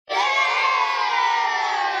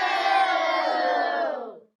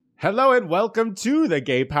Hello and welcome to the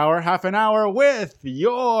Gay Power Half an Hour with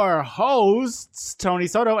your hosts, Tony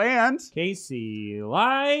Soto and... Casey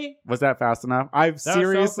Lai. Was that fast enough? I've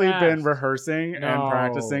seriously been rehearsing and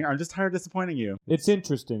practicing. I'm just tired of disappointing you. It's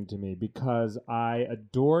interesting to me because I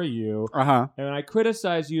adore you and I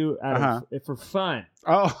criticize you for fun.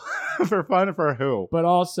 Oh, for fun for who? But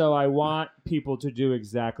also I want people to do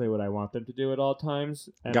exactly what I want them to do at all times.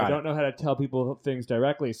 And I don't know how to tell people things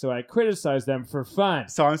directly, so I criticize them for fun.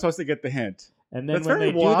 So I'm supposed to get the hint. And then that's when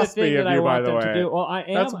they do the thing that I want them to do, well, I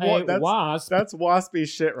am a wasp. That's waspy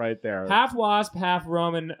shit right there. Half wasp, half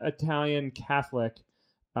Roman, Italian, Catholic,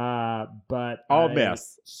 but I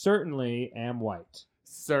certainly am white.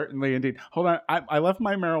 Certainly, indeed. Hold on, I left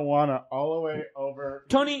my marijuana all the way over.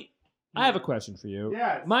 Tony, I have a question for you.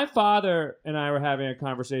 Yes. My father and I were having a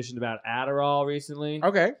conversation about Adderall recently.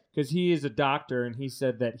 Okay. Because he is a doctor, and he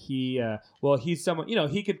said that he's someone,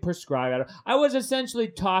 he could prescribe Adderall. I was essentially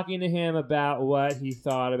talking to him about what he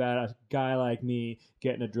thought about a guy like me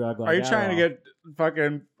getting a drug like Adderall. Are you trying to get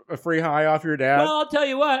fucking a free high off your dad? Well, I'll tell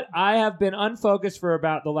you what. I have been unfocused for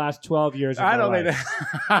about the last 12 years of my life.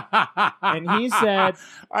 And he said...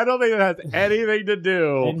 I don't think that has anything to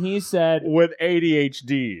do with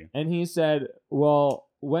ADHD. And he said, well,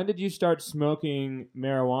 when did you start smoking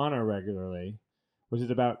marijuana regularly? Was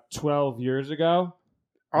it about 12 years ago?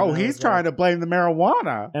 Oh, he's trying to blame the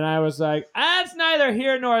marijuana. And I was like, that's neither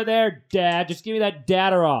here nor there, Dad. Just give me that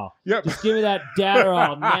Dadderall. Yep. Just give me that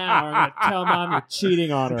Dadderall now, or I'm going to tell Mom you're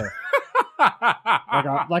cheating on her.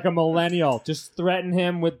 like a millennial. Just threaten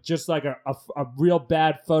him with just like a real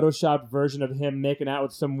bad Photoshopped version of him making out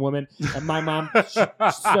with some woman. And my mom, she's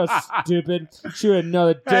so stupid. She would know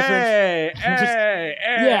the difference. Hey.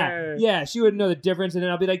 Yeah. She would know the difference. And then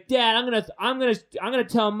I'll be like, Dad, I'm gonna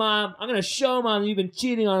tell Mom. I'm gonna show Mom that you've been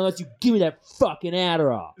cheating on her unless you give me that fucking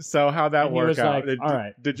Adderall. So how'd that work out? Like, all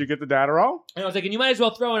right. Did you get the Adderall? And I was like, and you might as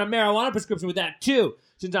well throw in a marijuana prescription with that too,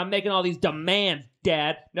 since I'm making all these demands,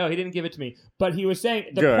 Dad. No, he didn't give it to me. But he was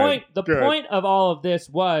saying the point of all of this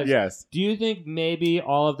was, yes. Do you think maybe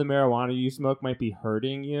all of the marijuana you smoke might be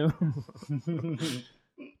hurting you?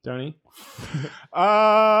 Tony?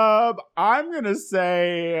 I'm going to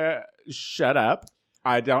say shut up.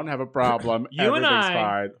 I don't have a problem. You and I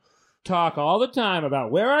fine. Talk all the time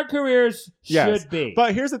about where our careers should be.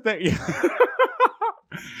 But here's the thing.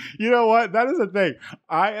 You know what? That is the thing.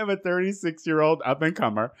 I am a 36-year-old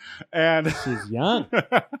up-and-comer. And she's young.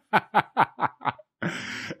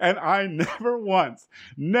 And I never once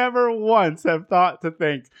have thought to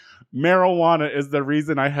think marijuana is the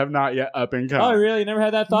reason I have not yet up-and-come. Oh, really? You never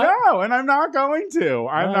had that thought? No, and I'm not going to.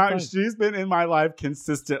 I'm not. Fine. She's been in my life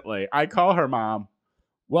consistently. I call her Mom.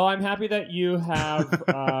 Well, I'm happy that you have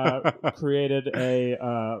created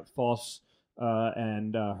a false...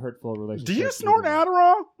 and hurtful relationship. Do you snort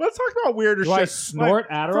Adderall? Let's talk about weirder shit. Do I snort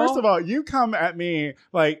Adderall? First of all, you come at me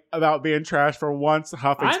like about being trash for once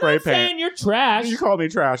huffing spray paint. I'm not saying you're trash. You called me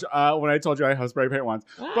trash when I told you I huffed spray paint once.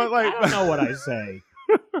 But like, I don't know what I say.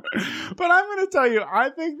 But I'm going to tell you, I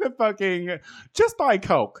think that fucking just buy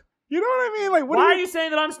Coke. You know what I mean? Like, why are you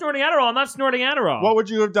saying that I'm snorting Adderall? I'm not snorting Adderall. What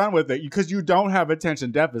would you have done with it? Because you don't have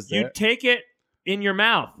attention deficit. You take it in your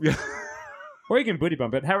mouth. Or you can booty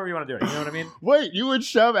bump it, however you want to do it. You know what I mean? Wait, you would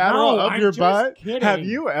shove Adderall up your butt? Kidding. Have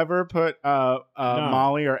you ever put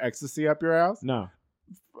Molly or ecstasy up your ass? No.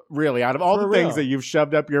 Really, out of all the things that you've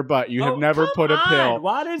shoved up your butt, you have never put a pill.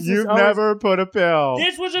 What is this? You've never put a pill.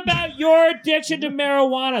 This was about your addiction to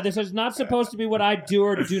marijuana. This is not supposed to be what I do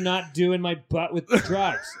or do not do in my butt with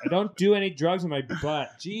drugs. I don't do any drugs in my butt.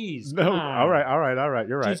 Jeez. No. All right.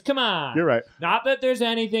 You're right. Jeez, come on. You're right. Not that there's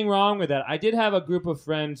anything wrong with that. I did have a group of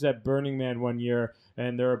friends at Burning Man one year,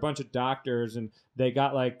 and there were a bunch of doctors, and they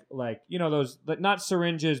got like those, not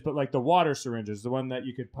syringes, but like the water syringes, the one that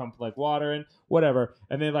you could pump like water in, whatever.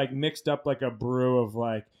 And they like mixed up like a brew of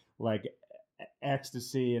like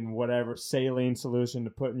ecstasy and whatever saline solution to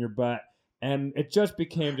put in your butt. And it just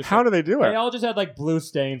became just. How do they do it? They all just had like blue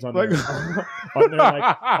stains on their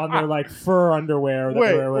on their like fur underwear.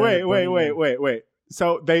 Wait.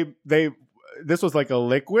 So they this was like a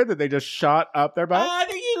liquid that they just shot up their butt? I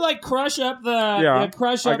think you like crush up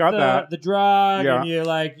the drug, and you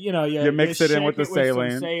like you mix it in with the saline,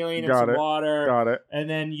 with some saline and some water. Got it. And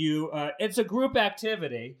then you it's a group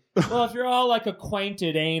activity. Well, if you're all like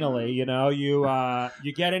acquainted anally,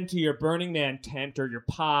 you get into your Burning Man tent or your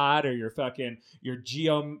pod or your fucking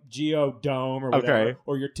geodome or whatever,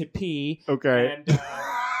 or your teepee. Okay. And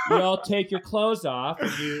you all take your clothes off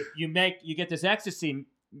and you get this ecstasy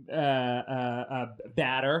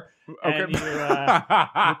batter, Okay. and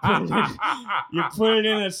you put it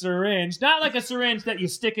in a syringe, not like a syringe that you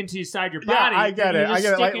stick inside your body. Yeah, I get it. You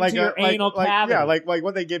just stick into your anal cavity. Yeah, like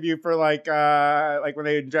what they give you for like when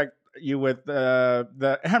they inject you with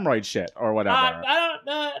the hemorrhoid shit or whatever. I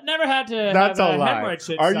don't. Never had to. That's have a lie. Hemorrhoid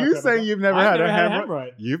shit. Are you saying you've never had a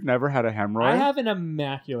hemorrhoid? You've never had a hemorrhoid? I have an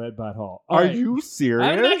immaculate butthole. Are you serious?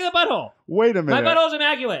 I have an immaculate butthole. Wait a minute. My butthole's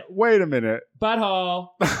immaculate. Wait a minute. Butthole.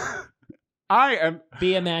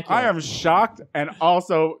 Be immaculate. I am shocked and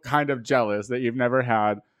also kind of jealous that you've never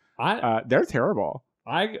had. They're terrible.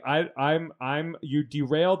 You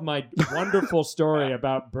derailed my wonderful story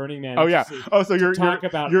about Burning Man. Oh yeah. Oh, so you're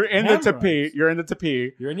in the tapee. You're in the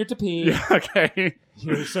tapee. You're in your tapee. Yeah, okay.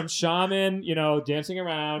 You're some shaman, dancing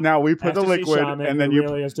around. Now we put the liquid, shaman, and then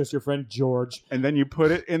really is just your friend George. And then you put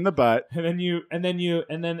it in the butt. And then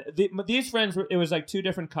these friends it was like two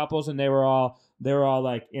different couples, and they were all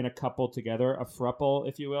like in a couple together, a thruple,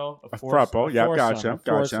 if you will, a thruple. Yeah,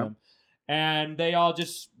 gotcha. And they all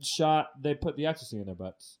just they put the ecstasy in their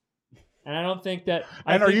butts. And I don't think that.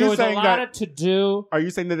 And I think are you there was saying a lot to do. Are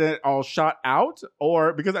you saying that it all shot out,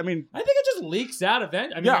 or because I think it just leaks out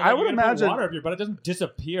eventually. I would imagine water up your butt, it doesn't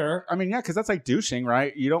disappear. I mean, yeah, because that's like douching,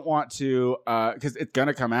 right? You don't want to, because it's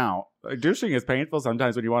gonna come out. Like, douching is painful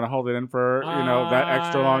sometimes when you want to hold it in for that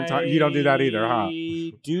extra long time. You don't do that either, huh?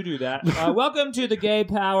 Do that. Welcome to the Gay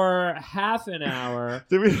Power half an hour.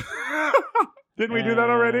 Did we? Didn't we do that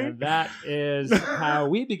already? That is how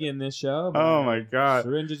we begin this show. Oh my god!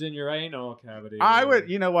 Syringes in your anal cavity. I would.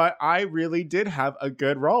 You know what? I really did have a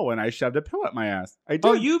good roll when I shoved a pill up my ass. I did.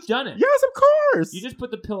 Oh, you've done it? Yes, of course. You just put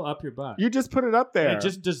the pill up your butt. You just put it up there. And it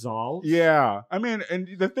just dissolves. Yeah. I mean, and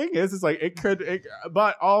the thing is like it could.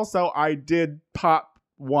 But also, I did pop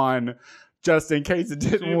one just in case it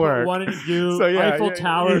didn't work. Why didn't you Eiffel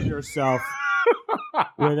Tower yourself?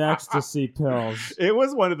 With ecstasy pills. It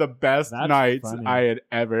was one of the best nights funny. I had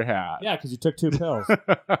ever had. Yeah, because you took 2 pills.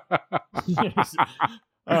 Yes.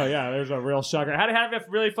 Oh, yeah, there's a real shocker. How to have a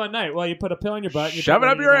really fun night? Well, you put a pill in your butt. And you shove it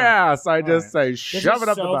up your ass. I just say, shove it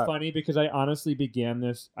up the butt. This is so funny because I honestly began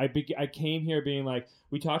this. I came here being like,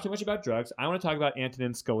 we talk too much about drugs. I want to talk about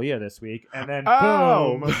Antonin Scalia this week. And then,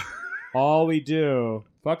 boom. All we do,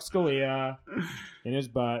 fuck Scalia in his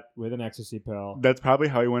butt with an ecstasy pill. That's probably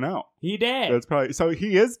how he went out. He did. That's probably so.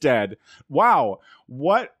 He is dead. Wow,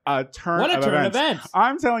 what a turn! Of events!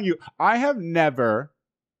 I'm telling you, I have never,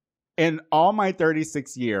 in all my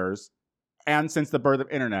 36 years, and since the birth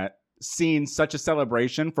of internet, seen such a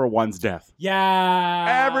celebration for one's death.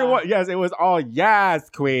 Yeah, everyone. Yes, it was all yes,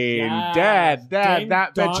 queen, yes. Dead.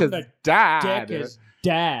 That bitch is dead. Dick is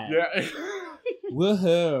dead. Yeah.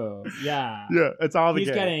 Woohoo! Yeah, yeah. It's all the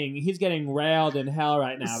gay. He's getting railed in hell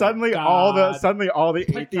right now. Suddenly, all the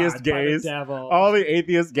atheist gays, all the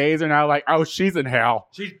atheist gays are now like, oh, she's in hell.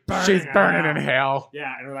 She's burning in hell.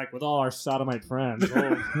 Yeah, and we're like with all our sodomite friends.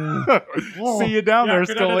 See you down there,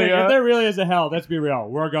 Scalia. If there really is a hell, let's be real.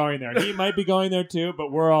 We're going there. He might be going there too,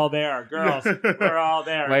 but we're all there. Girls, we're all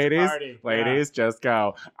there. Ladies, just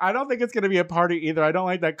go. I don't think it's gonna be a party either. I don't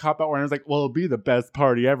like that cop out where it's like, well, it'll be the best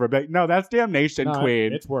party ever. But no, that's damnation.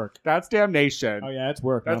 Queen. It's work. That's damnation. Oh yeah, it's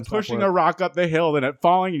work. That's pushing a rock up the hill and it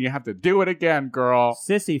falling and you have to do it again, girl.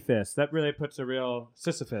 Sisyphus. That really puts a real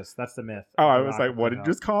Sisyphus. That's the myth. Oh, I was like, what did you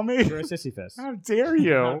just call me? You're a Sisyphus. How dare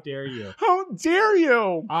you? How dare you? How dare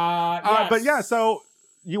you? Yes. But yeah, so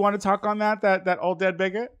you want to talk on that old dead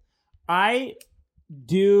bigot? I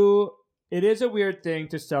do. It is a weird thing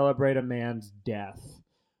to celebrate a man's death.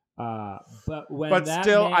 But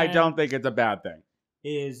still, I don't think it's a bad thing.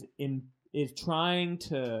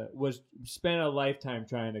 Spent a lifetime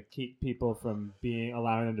trying to keep people from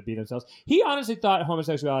allowing them to be themselves. He honestly thought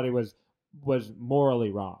homosexuality was morally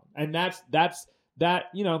wrong, and that's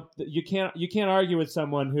you can't argue with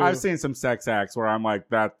someone who. I've seen some sex acts where I'm like,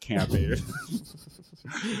 that can't be.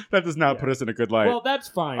 That does not put us in a good light. Well, that's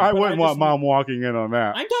fine. I wouldn't want mom walking in on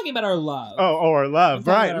that. I'm talking about our love. Oh, our love,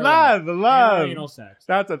 right? Love. Anal sex.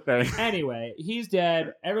 That's a thing. Anyway, he's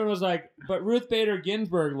dead. Everyone was like, but Ruth Bader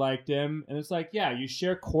Ginsburg liked him, and it's like, yeah, you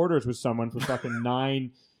share quarters with someone for fucking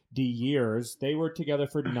 90 years. They were together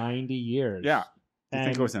for 90 years. Yeah. Do you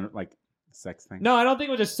think it was like sex thing? No, I don't think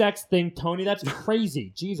it was a sex thing, Tony. That's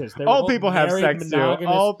crazy. Jesus. All people have sex too.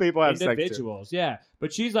 All people have individuals. Sex too. Yeah.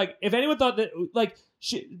 But she's like, if anyone thought that, like,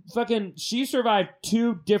 she survived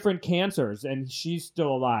 2 different cancers and she's still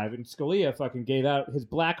alive. And Scalia fucking gave out, his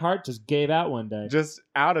black heart just gave out one day. Just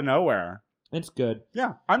out of nowhere. It's good.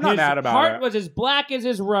 Yeah. I'm not mad about it. His heart was as black as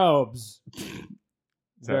his robes.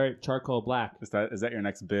 Very charcoal black. Is that your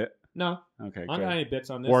next bit? No. Okay, I don't got any bits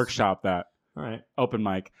on this. Workshop that. All right. Open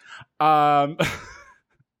mic.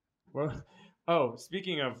 Well,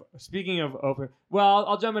 speaking of open. Well,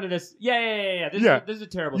 I'll jump into this. Yeah. This is a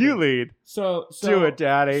terrible. You thing. lead. So do it,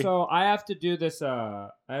 Daddy. So I have to do this.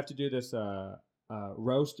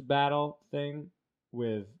 Roast battle thing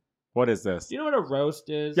with. What is this? Do you know what a roast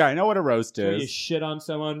is? Yeah, I know what a roast is. Where you shit on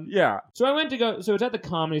someone. Yeah. So I went to go. So it's at the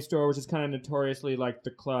Comedy Store, which is kind of notoriously like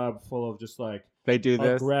the club full of just like they do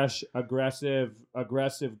this aggressive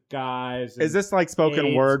guys. Is this like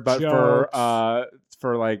spoken word, but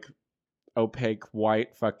for like opaque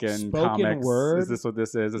white fucking spoken comics? Word? Is this what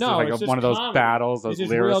this is? Is no, this like one of those comedy. battles, those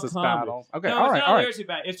lyricist battles? Okay, no, all right, all right.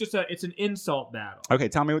 It's an insult battle. Okay,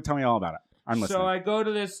 tell me all about it. I'm listening. So I go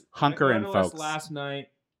to this folks. Last night,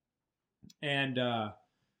 and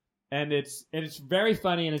it's very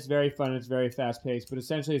funny and it's very fun and it's very fast paced. But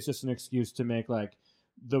essentially, it's just an excuse to make like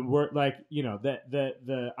the word, like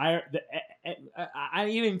I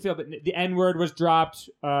even feel, but the N word was dropped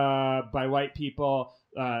by white people.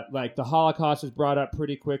 Like the Holocaust was brought up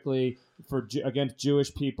pretty quickly against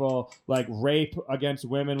Jewish people. Like rape against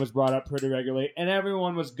women was brought up pretty regularly, and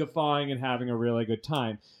everyone was guffawing and having a really good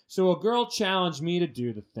time. So a girl challenged me to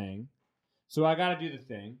do the thing, so I got to do the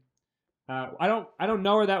thing. I don't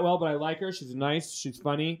know her that well, but I like her. She's nice. She's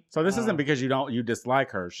funny. So this isn't because you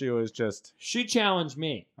dislike her. She challenged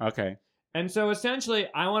me. Okay. And so essentially,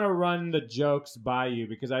 I want to run the jokes by you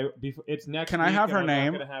because it's next. Can week I have her I'm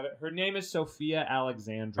name? Not gonna have it. Her name is Sophia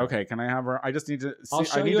Alexandra. Okay, can I have her? I just need to see.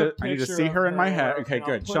 I need to see her in my head. Okay,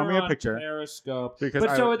 good. Show me a picture. Periscope.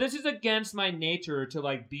 So this is against my nature to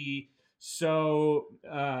like be so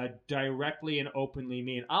directly and openly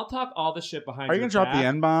mean. I'll talk all the shit behind. Are you gonna drop the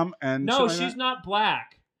N-bomb? No, she's not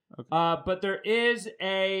black. Okay. But there is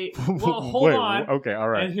a... Well, hold on. Okay, all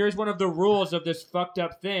right. And here's one of the rules of this fucked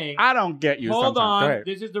up thing. I don't get you Hold sometimes. on.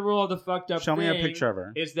 This is the rule of the fucked up Show thing. me a picture of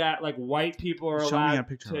her. Is that like white people are allowed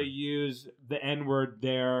to use the N-word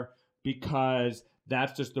there because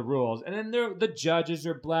that's just the rules. And then the judges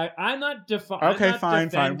are black. I'm not defining. Okay, fine.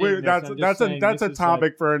 That's a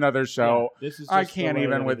topic for another show. Yeah, this is I can't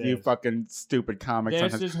even with you fucking stupid comics.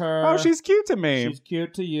 This is her. Oh, she's cute to me. She's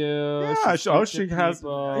cute to you. Yeah. She has.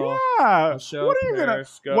 People. Yeah. What are you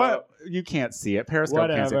Periscope. What? You can't see it. Periscope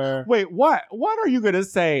Whatever. Can't see it. Wait, what? What are you gonna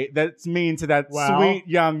say that's mean to that sweet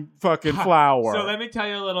young fucking flower? So let me tell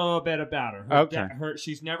you a little bit about her. Okay.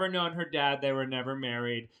 She's never known her dad. They were never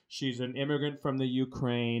married. She's an immigrant from the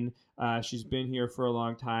Ukraine. She's been here for a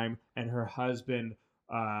long time, and her husband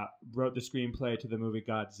wrote the screenplay to the movie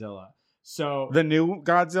Godzilla. So the new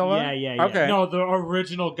Godzilla? Yeah. Okay. No, the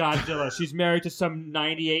original Godzilla. She's married to some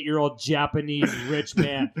 98-year-old Japanese rich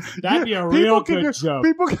man. That'd be a real good joke.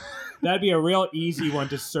 That'd be a real easy one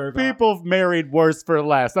to serve. People married worse for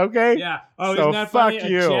less. Okay. Yeah. Oh, so isn't that funny? Fuck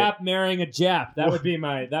you. A Jap marrying a Jap. That would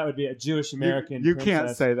be a Jewish American. You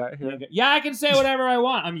can't say that here. Yeah, I can say whatever I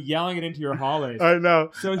want. I'm yelling it into your hallways. I know.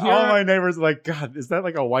 So here, all my neighbors are like, God, is that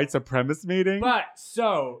like a white supremacist meeting? But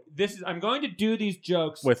so I'm going to do these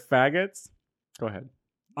jokes with faggots. Go ahead.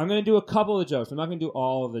 I'm going to do a couple of the jokes. I'm not going to do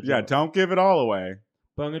all of the jokes. Yeah, don't give it all away.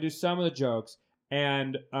 But I'm going to do some of the jokes,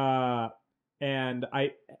 and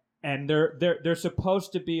they're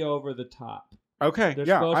supposed to be over the top. Okay, they're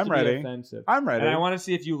yeah, I'm ready. Offensive. I'm ready. And I want to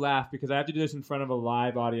see if you laugh because I have to do this in front of a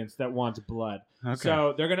live audience that wants blood. Okay.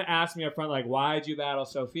 So they're going to ask me up front, like, why'd you battle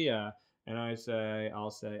Sophia? And I'll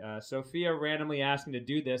say, Sophia randomly asked me to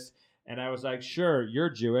do this. And I was like, sure, you're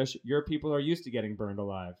Jewish. Your people are used to getting burned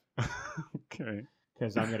alive. Okay.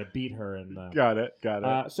 Because I'm going to beat her. Got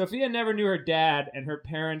it. Sophia never knew her dad, and her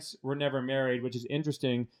parents were never married, which is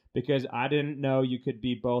interesting because I didn't know you could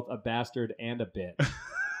be both a bastard and a bitch.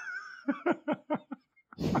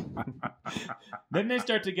 Then they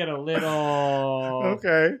start to get a little...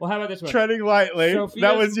 Okay. Well, how about this one? Treading lightly.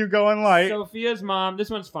 That was you going light. Sophia's mom... This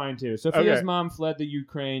one's fine, too. Sophia's mom fled the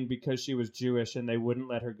Ukraine because she was Jewish and they wouldn't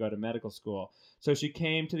let her go to medical school. So she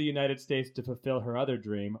came to the United States to fulfill her other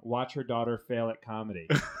dream, watch her daughter fail at comedy.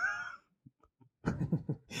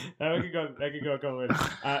 That could go a couple ways.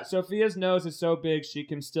 Sophia's nose is so big she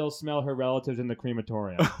can still smell her relatives in the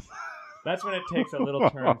crematorium. That's when it takes a little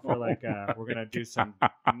turn for like, we're going to do some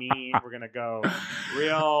mean, we're going to go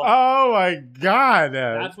real. Oh my God.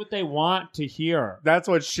 That's what they want to hear. That's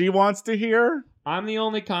what she wants to hear? I'm the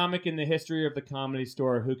only comic in the history of the Comedy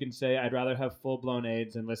Store who can say I'd rather have full-blown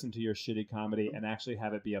AIDS than listen to your shitty comedy and actually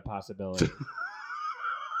have it be a possibility.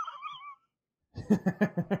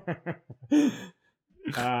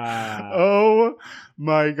 Oh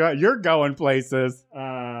my God, you're going places.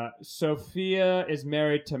 Sophia is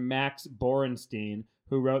married to Max Borenstein,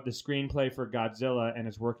 who wrote the screenplay for Godzilla and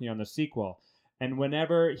is working on the sequel. And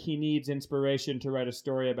whenever he needs inspiration to write a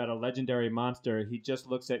story about a legendary monster, he just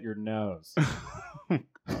looks at your nose. All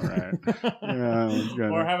right. Yeah,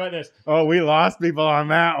 or how about this? Oh, we lost people on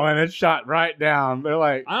that one. It shot right down. They're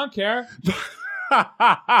like, I don't care.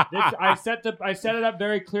 I set it up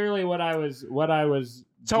very clearly what I was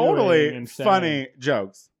totally funny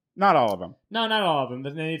jokes. Not all of them. No, not all of them.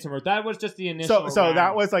 They need some work. That was just the initial. So round.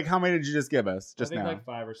 That was like, how many did you just give us just now? Like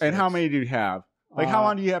 5 or 6. And how many do you have? Like, how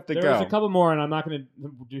long do you have to go? There's a couple more, and I'm not going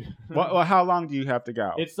to do. Well, how long do you have to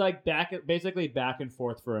go? It's like basically back and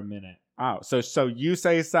forth for a minute. Oh, so you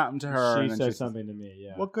say something to her, she says something to me.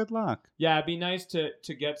 Yeah. Well, good luck. Yeah, it'd be nice to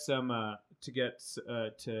get some to get some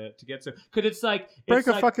because it's like break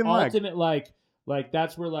a fucking ultimate leg. Like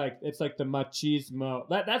that's where like it's like the machismo.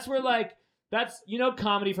 That's where like. That's,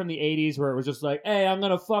 comedy from the 80s where it was just like, hey, I'm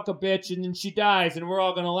going to fuck a bitch and then she dies and we're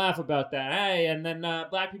all going to laugh about that. Hey, and then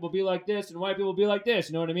black people be like this and white people be like this.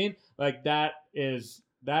 You know what I mean? Like that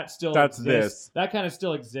still That's exists. This. That kind of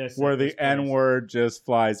still exists. Where the N-word just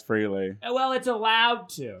flies freely. Well, it's allowed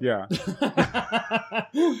to. Yeah.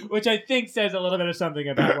 Which I think says a little bit of something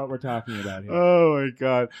about what we're talking about here. Oh, my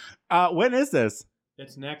God. When is this?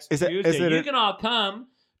 It's next Tuesday. You can all come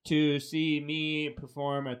to see me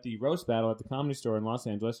perform at the Roast Battle at the Comedy Store in Los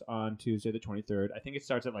Angeles on Tuesday the 23rd. I think it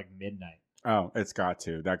starts at like midnight. Oh, it's got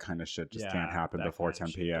to. That kind of shit just can't happen before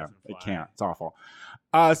 10 p.m. It can't. It's awful.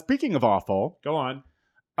 Speaking of awful. Go on.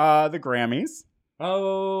 The Grammys.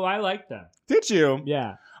 Oh, I like them. Did you?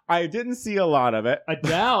 Yeah. I didn't see a lot of it.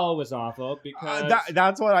 Adele was awful because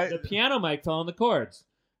that's what the piano mic fell on the chords.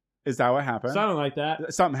 Is that what happened? Something like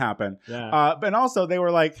that. Something happened. Yeah. And also they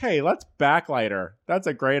were like, hey, let's backlight her. That's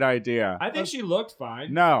a great idea. I think she looked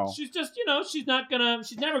fine. No. She's just, she's never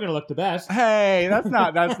gonna look the best. Hey, that's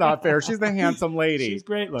not fair. She's the handsome lady. She's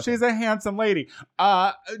great looking. She's a handsome lady.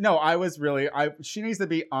 No, she needs to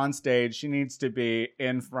be on stage. She needs to be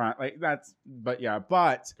in front. But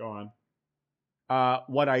go on.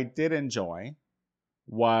 What I did enjoy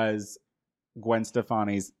was Gwen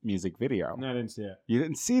Stefani's music video. No, I didn't see it. You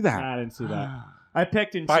didn't see that? No, I didn't see that. I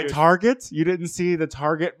picked and by Target. You didn't see the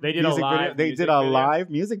Target. They did music video. They did a live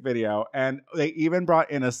music video, and they even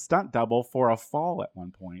brought in a stunt double for a fall at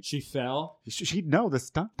one point. She fell. The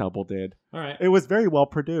stunt double did. All right. It was very well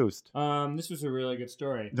produced. This was a really good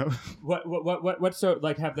story. No. What? So,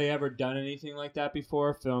 like, have they ever done anything like that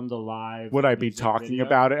before? Filmed a live? Would I be talking video?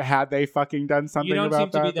 About it? Had they fucking done something about that? You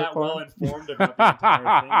don't seem to be that well informed about the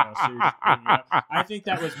entire thing. Though, so you're just bringing it up. I think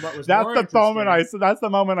that was what was. That's more That's the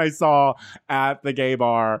moment I saw at the gay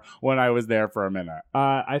bar when I was there for a minute.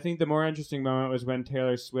 I think the more interesting moment was when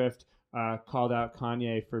Taylor Swift called out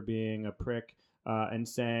Kanye for being a prick. And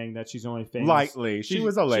saying that she's only famous lightly. She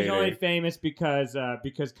was a lady. She's only famous because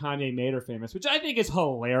Kanye made her famous, which I think is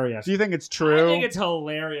hilarious. Do you think it's true? I think it's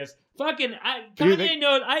hilarious. Fucking Kanye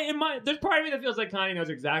knows. There's part of me that feels like Kanye knows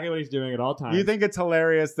exactly what he's doing at all times. Do you think it's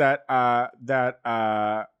hilarious that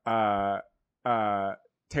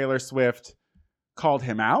Taylor Swift called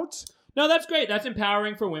him out? No, that's great. That's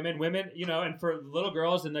empowering for women. Women, and for little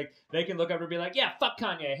girls, and like they can look up and be like, "Yeah, fuck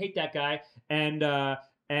Kanye. I hate that guy." And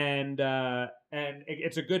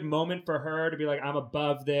it's a good moment for her to be like, I'm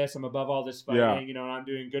above this. I'm above all this fighting, and I'm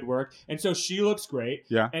doing good work. And so she looks great.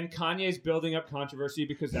 Yeah. And Kanye's building up controversy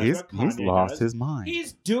because that's what Kanye he's lost does. his mind.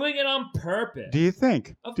 He's doing it on purpose. Do you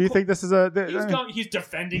think? Do you think this is a... He's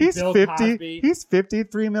defending Bill Cosby. He's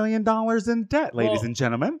 $53 million in debt, ladies and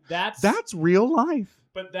gentlemen. That's real life.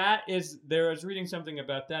 But I was reading something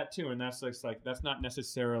about that too, and that's like that's not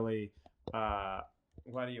necessarily...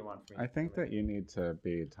 What do you want from me? I think that you need to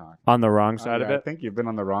be talking on the wrong side of it. I think you've been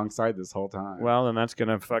on the wrong side this whole time. Well, then that's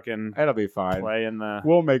gonna fucking. It'll be fine. Play in the.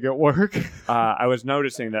 We'll make it work. I was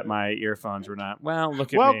noticing that my earphones were not. Well, look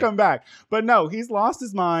at me. Welcome back. But no, he's lost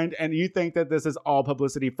his mind, and you think that this is all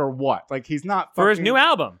publicity for what? Like he's not for his new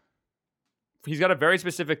album. He's got a very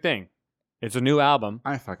specific thing. It's a new album.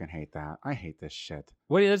 I fucking hate that. I hate this shit.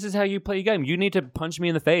 Well, this is how you play your game. You need to punch me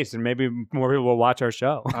in the face, and maybe more people will watch our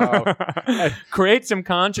show. Oh. Create some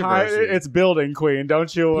controversy. It's building, Queen.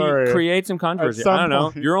 Don't you worry. Create some controversy. I don't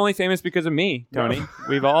know. You're only famous because of me, Tony. No.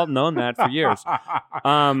 We've all known that for years.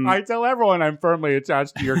 I tell everyone I'm firmly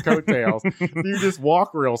attached to your coattails. You just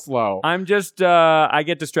walk real slow. I'm just, I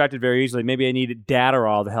get distracted very easily. Maybe I need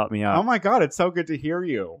adderall to help me out. Oh my God, it's so good to hear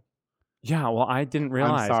you. Yeah, well, I didn't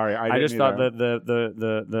realize. I'm sorry, I just thought that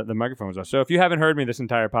the microphone was off. So if you haven't heard me this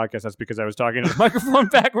entire podcast, that's because I was talking to the microphone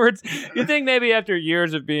backwards. You'd think maybe after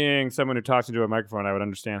years of being someone who talks into a microphone, I would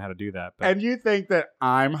understand how to do that. But... And you think that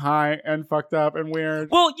I'm high and fucked up and weird?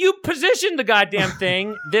 Well, you positioned the goddamn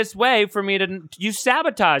thing this way for me to... You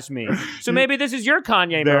sabotaged me. So maybe this is your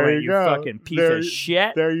Kanye moment, you fucking piece of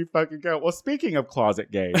shit. There you fucking go. Well, speaking of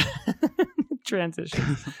closet gays.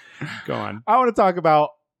 Transition. Go on. I want to talk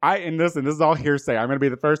about... And this is all hearsay. I'm going to be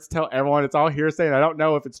the first to tell everyone it's all hearsay, and I don't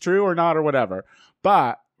know if it's true or not or whatever.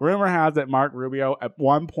 But rumor has it Mark Rubio at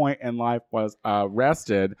one point in life was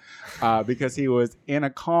arrested because he was in a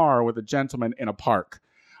car with a gentleman in a park.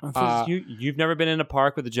 You've never been in a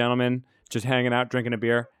park with a gentleman just hanging out, drinking a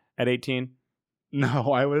beer at 18?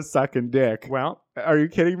 No, I was sucking dick. Well, are you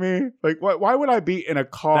kidding me? Like, why would I be in a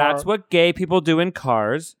car? That's what gay people do in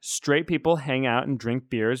cars. Straight people hang out and drink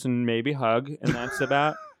beers and maybe hug, and that's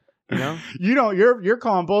about... You know, you're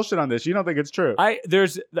calling bullshit on this. You don't think it's true. I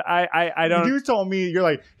don't. You told me you're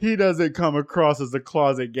like, he doesn't come across as a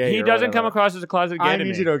closet gay. He doesn't come across as a closet gay. I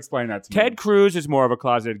need you to explain that to me. Ted Cruz is more of a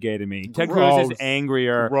closet gay to me. Ted Cruz is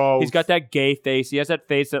angrier. Gross. He's got that gay face. He has that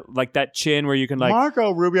face that like that chin where you can like.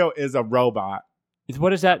 Marco Rubio is a robot.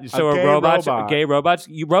 What is that? So gay robots?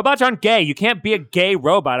 Robots aren't gay. You can't be a gay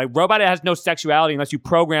robot. A robot has no sexuality unless you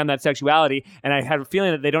program that sexuality. And I have a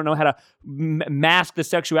feeling that they don't know how to mask the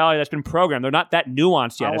sexuality that's been programmed. They're not that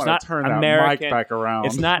nuanced yet. It's not turn American. That mic back around.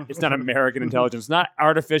 It's not American intelligence. It's not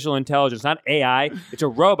artificial intelligence. It's not AI. It's a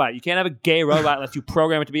robot. You can't have a gay robot unless you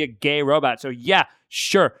program it to be a gay robot. So yeah,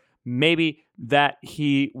 sure. Maybe that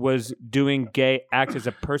he was doing gay acts as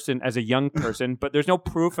a person, as a young person, but there's no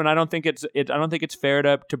proof, and I don't think it's fair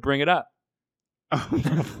to bring it up. I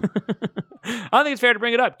don't think it's fair to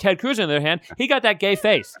bring it up. Ted Cruz, on the other hand, he got that gay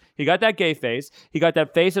face. He got that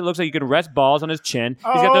face that looks like you can rest balls on his chin. He's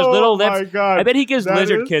got those little lips. My God. I bet he gives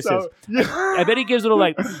lizard kisses. Yeah. I bet he gives little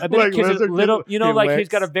like. I bet like he kisses little. You know, like licks. he's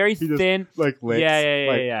got a very thin. Like licks.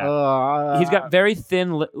 Yeah. He's got very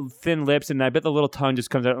thin lips, and I bet the little tongue just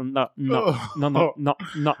comes out. No.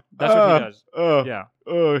 That's what he does. Yeah.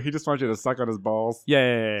 Oh, he just wants you to suck on his balls.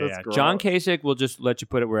 Yeah. John Kasich will just let you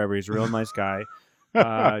put it wherever. He's a real nice guy.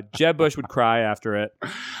 Jeb Bush would cry after it. Oh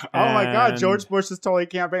my God, George Bush is totally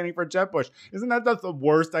campaigning for Jeb Bush. Isn't that the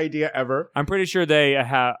worst idea ever? I'm pretty sure they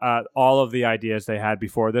have all of the ideas they had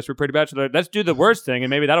before this were pretty bad. So let's do the worst thing, and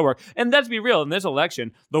maybe that'll work. And let's be real, in this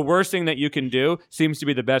election, the worst thing that you can do seems to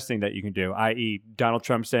be the best thing that you can do, i.e. Donald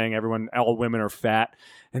Trump saying all women are fat.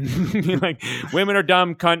 And like, women are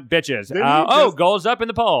dumb cunt bitches. Goals up in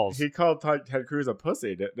the polls. He called Ted Cruz a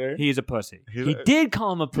pussy, didn't he? He's a pussy. He did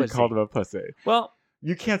call him a pussy. He called him a pussy. Well,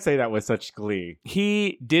 you can't say that with such glee.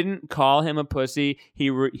 He didn't call him a pussy. He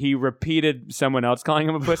repeated someone else calling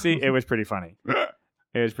him a pussy. It was pretty funny.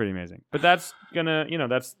 It was pretty amazing. But that's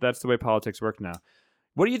that's the way politics work now.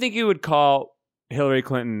 What do you think you would call Hillary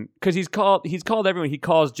Clinton? Because he's called everyone. He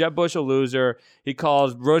calls Jeb Bush a loser. He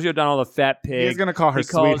calls Rosie O'Donnell a fat pig. He's gonna call her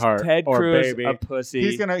sweetheart Ted or Cruz baby. a pussy.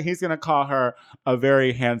 He's gonna call her a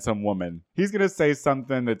very handsome woman. He's gonna say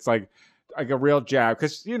something that's like a real jab,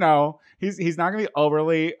 because he's not gonna be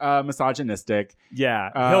overly misogynistic. Yeah,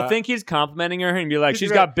 he'll think he's complimenting her and be like,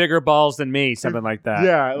 she's got bigger balls than me, something like that.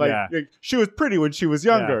 Yeah, like she was pretty when she was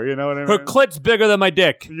younger. You know what I mean? Her clit's bigger than my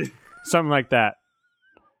dick. Something like that.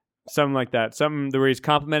 Something where he's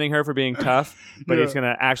complimenting her for being tough, but he's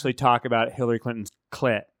gonna actually talk about Hillary Clinton's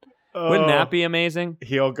clit. Wouldn't that be amazing?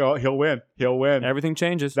 He'll win. Everything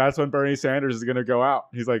changes. That's when Bernie Sanders is going to go out.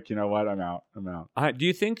 He's like, you know what? I'm out. Do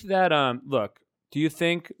you think that,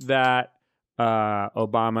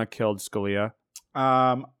 Obama killed Scalia?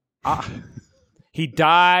 He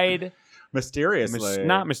died... mysteriously.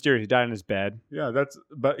 Not mysterious. He died in his bed. Yeah,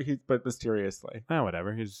 but mysteriously.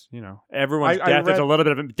 Whatever. He's, everyone's death is a little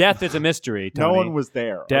bit of death is a mystery. Tony. No one was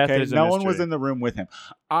there. Death is a no mystery. one was in the room with him.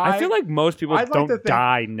 I feel like most people don't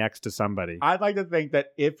die next to somebody. I'd like to think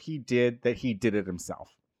that if he did, that he did it himself.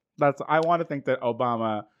 I want to think that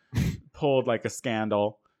Obama pulled like a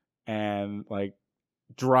scandal and like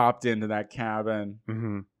dropped into that cabin.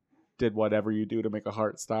 Mm-hmm. Did whatever you do to make a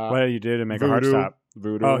heart stop. What did you do to make a heart stop?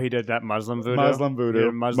 Voodoo. Oh, he did that Muslim voodoo? Muslim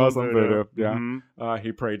voodoo. Yeah. Mm-hmm.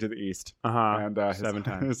 He prayed to the east. And 7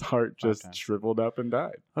 times. His heart just shriveled up and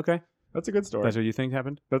died. Okay. That's a good story. That's what you think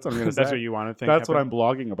happened? That's what I'm going to say. That's what you want to think That's happened? what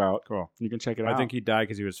I'm blogging about. Cool. You can check it out. I think he died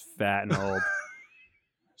because he was fat and old.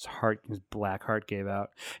 His black heart gave out.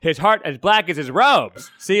 His heart as black as his robes.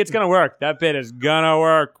 See, it's gonna work. That bit is gonna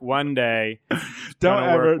work one day. Don't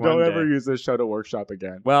ever use this show to workshop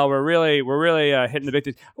again. Well, we're really hitting the big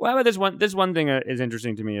things. Well, how about this one? This one thing is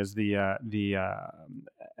interesting to me is the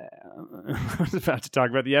I was about to talk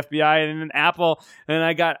about the FBI and then Apple, and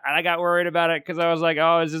I got worried about it because I was like,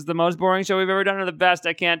 oh, is this the most boring show we've ever done or the best?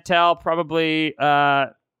 I can't tell. Probably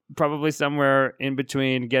somewhere in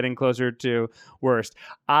between, getting closer to worst.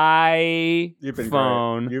 You've been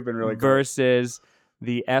really cool. Versus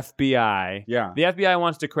the FBI. Yeah. The FBI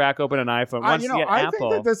wants to crack open an iPhone. I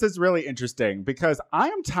think that this is really interesting because I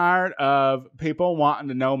am tired of people wanting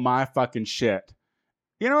to know my fucking shit.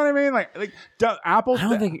 You know what I mean? Like Apple. I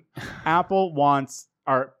don't think Apple wants,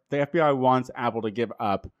 or the FBI wants Apple to give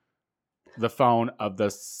up the phone of the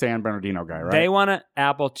San Bernardino guy, right? They want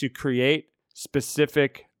Apple to create a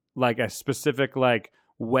specific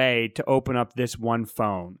way to open up this one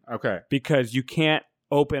phone. Okay. Because you can't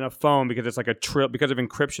open a phone because it's like because of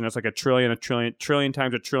encryption. It's like a trillion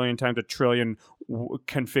times a trillion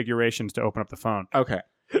configurations to open up the phone. Okay.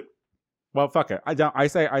 Well, fuck it. I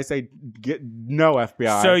say get no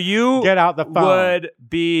FBI. So you get out the phone.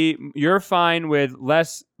 You're fine with more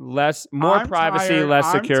privacy,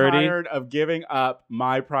 less security. I'm tired of giving up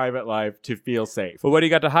my private life to feel safe. Well, what do you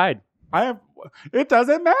got to hide? It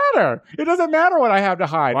doesn't matter. It doesn't matter what I have to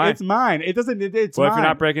hide. Why? It's mine. It's mine. If you're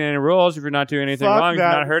not breaking any rules, if you're not doing anything wrong, if you're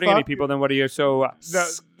not hurting any people, then what are you so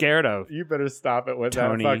scared of? You better stop it with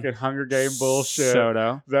Tony that fucking Hunger Game bullshit.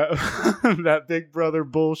 Soto. That Big Brother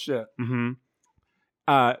bullshit. Mm-hmm.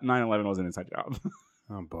 9/11 was an inside job.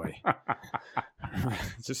 Oh boy.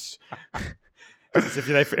 Just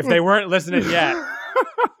if they weren't listening yet.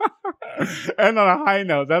 And on a high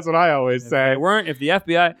note, that's what I always say. If the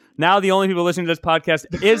FBI, now the only people listening to this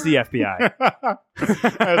podcast is the FBI.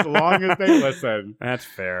 As long as they listen. That's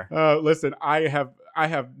fair. Listen, I have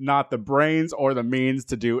not the brains or the means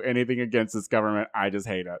to do anything against this government. I just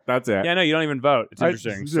hate it. That's it. Yeah, no, you don't even vote. It's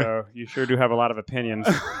interesting. So you sure do have a lot of opinions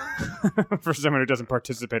for someone who doesn't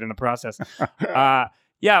participate in the process.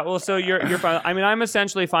 Yeah, well, so you're fine. I mean, I'm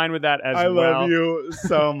essentially fine with that as well. I love you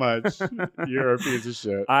so much. You're a piece of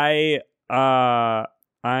shit. I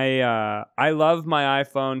love my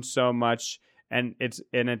iPhone so much, and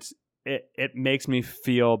it makes me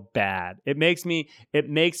feel bad. It makes me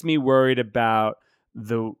worried about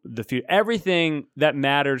the future. Everything that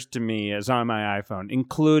matters to me is on my iPhone,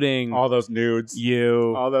 including all those nudes,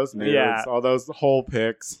 all those whole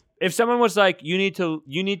pics. If someone was like, you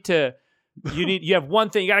have one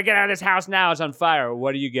thing, you gotta get out of this house now, it's on fire.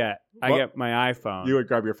 What do you get? I get my iPhone. You would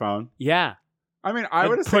grab your phone? Yeah. I mean,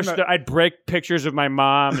 I'd break pictures of my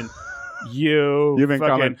mom and you. You've been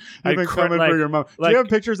coming for your mom. Do you have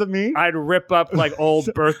pictures of me? I'd rip up like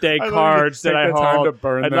old birthday cards that I hold.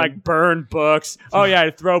 I'd like burn books. Oh yeah,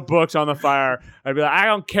 I'd throw books on the fire. I'd be like, I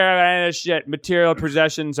don't care about any of this shit. Material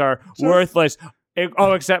possessions are worthless.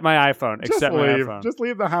 Except my iPhone. Except my iPhone. Just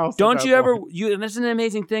leave the house. Don't you ever? And this is an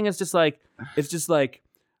amazing thing. It's just like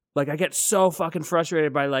I get so fucking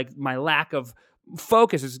frustrated by like my lack of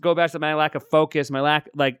focus. It's go back to my lack of focus. My lack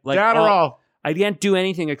like adderall. I can't do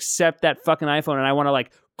anything except that fucking iPhone, and I want to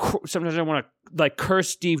like. Sometimes I want to like curse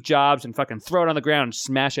Steve Jobs and fucking throw it on the ground and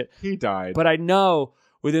smash it. He died. But I know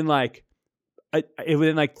within 3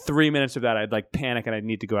 minutes of that, I'd like panic and I'd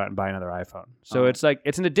need to go out and buy another iPhone. So it's like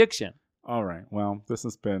it's an addiction. All right. Well, this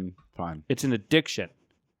has been fun. It's an addiction.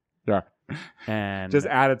 Yeah. And just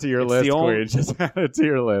add it to your list, Queen. Just add it to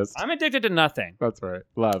your list. I'm addicted to nothing. That's right.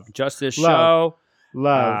 Love. Just this show.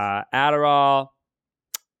 Love. Adderall.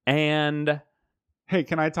 And hey,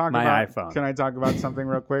 can I talk my iPhone? Can I talk about something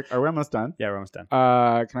real quick? Are we almost done? Yeah, we're almost done.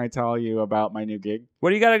 Can I tell you about my new gig?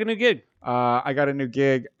 What do you got a new gig? I got a new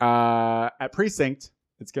gig at Precinct.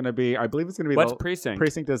 It's going to be, I believe it's going to be. What's Precinct?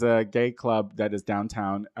 Precinct is a gay club that is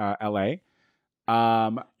downtown LA.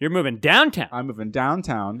 You're moving downtown. I'm moving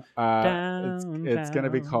downtown. It's going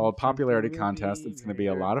to be called Popularity Contest. It's going to be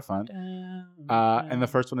a lot of fun. And the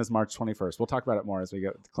first one is March 21st. We'll talk about it more as we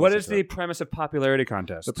get closer. What is the premise of Popularity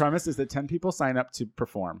Contest? The premise is that 10 people sign up to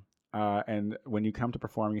perform. And when you come to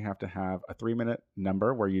perform, you have to have a 3-minute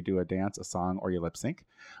number where you do a dance, a song, or you lip sync.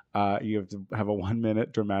 You have to have a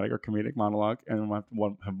 1-minute dramatic or comedic monologue, and have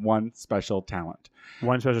one special talent.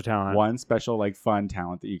 One special talent. One special, like, fun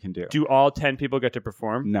talent that you can do. Do all 10 people get to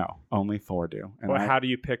perform? No, only 4 do. And how do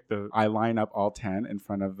you pick the? I line up all 10 in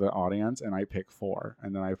front of the audience, and I pick 4,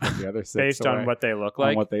 and then I put the other 6 based on what they look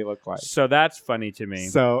like. On what they look like. So that's funny to me.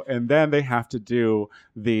 So, and then they have to do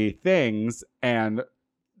the things and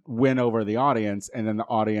win over the audience, and then the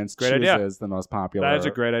audience chooses the most popular. That is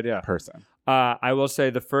a great idea. Person. I will say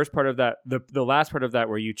the first part of that, the last part of that,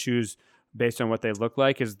 where you choose based on what they look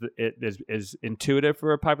like is intuitive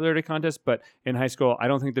for a popularity contest. But in high school, I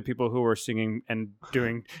don't think the people who were singing and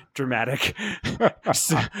doing dramatic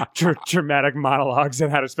monologues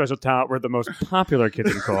and had a special talent were the most popular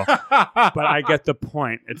kids in school. But I get the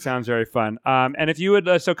point. It sounds very fun. And if you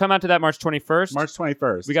would, so come out to that March 21st. March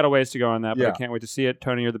 21st. We got a ways to go on that, but I can't wait to see it.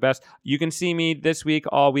 Tony, you're the best. You can see me this week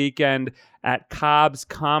all weekend at Cobb's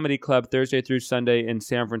Comedy Club Thursday through Sunday in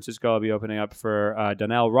San Francisco. I'll be opening up for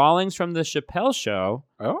Donnell Rawlings from The Chappelle Show.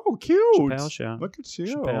 Oh, cute. Chappelle Show. Look at you.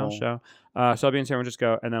 Chappelle Show. So I'll be in San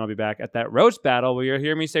Francisco, and then I'll be back at that roast battle where you'll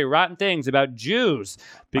hear me say rotten things about Jews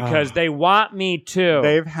because they want me to.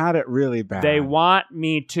 They've had it really bad. They want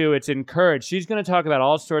me to. It's encouraged. She's going to talk about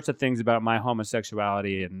all sorts of things about my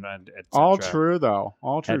homosexuality and et cetera. All true, though.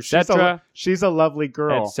 All true. She's a lovely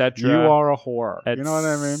girl. Etc. You are a whore. You know what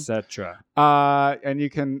I mean? Etc. And you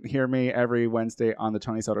can hear me every Wednesday on the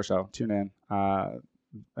Tony Soto Show. Tune in.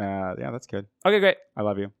 Yeah, that's good. Okay, great. I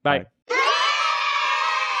love you. Bye.